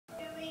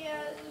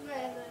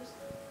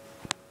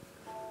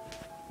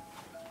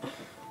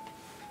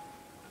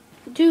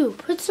Dude,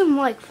 put some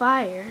like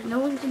fire. No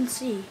one can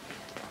see.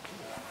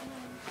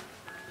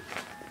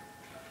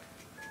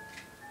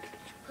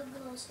 Put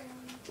glowstone.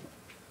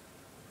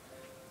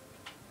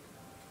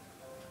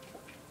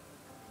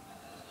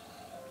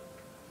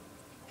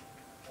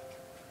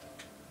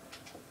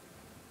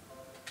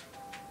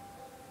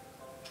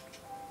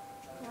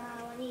 Now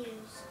I want to use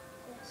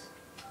this.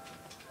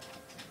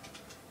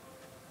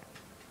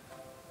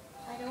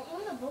 I don't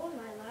want to burn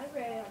my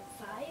library on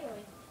fire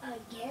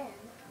again.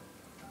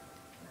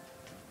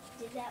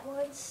 Did that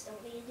once,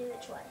 don't need to do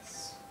it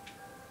twice.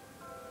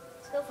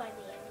 Let's go find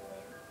the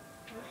Enderman.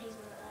 Oh, he's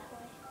not that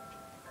way.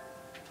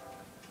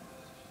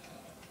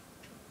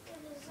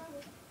 There's a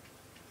zombie.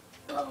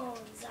 Boom!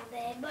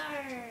 Zombie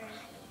burn!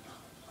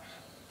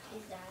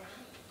 He's dying.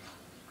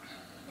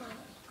 Oh.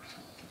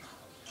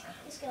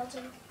 Hey,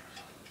 skeleton.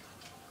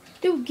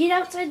 Dude, get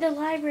outside the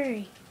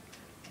library.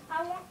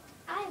 I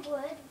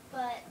would,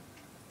 but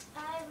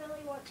I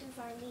really want to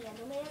find the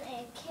Enderman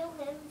and kill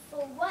him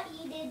for what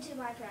he did to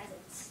my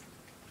presents.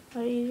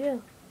 What do you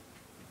do?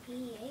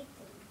 He ate them.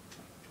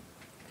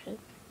 Okay.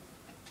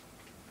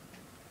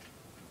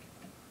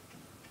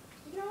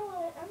 You know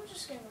what? I'm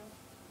just gonna.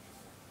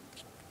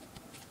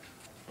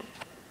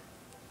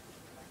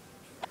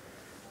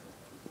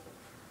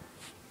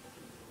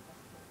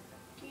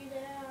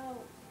 Get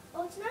out.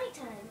 Oh, it's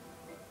nighttime.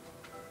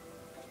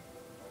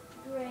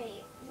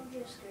 Great.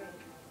 You're just great.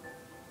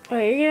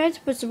 Alright, you're gonna have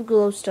to put some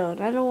glowstone.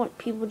 I don't want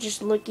people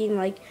just looking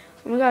like,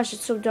 oh my gosh,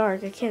 it's so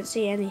dark. I can't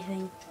see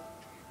anything.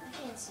 I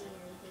can't see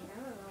anything. I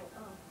don't know.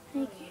 Oh.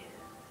 Thank you.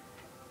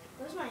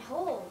 Where's my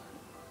hole?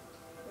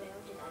 Wait,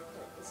 where did I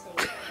put this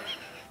thing?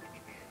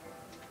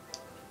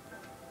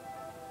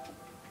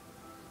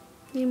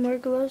 Need more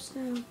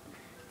glowstone.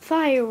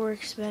 Fire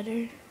works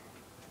better.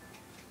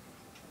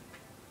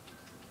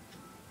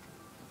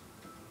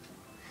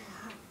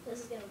 This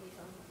is gonna be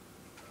fun.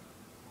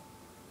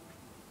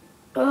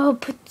 Oh,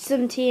 put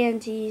some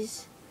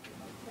TNTs.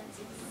 That's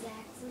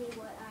exactly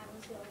what I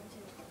was going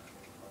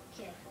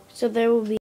to. Okay. So there will be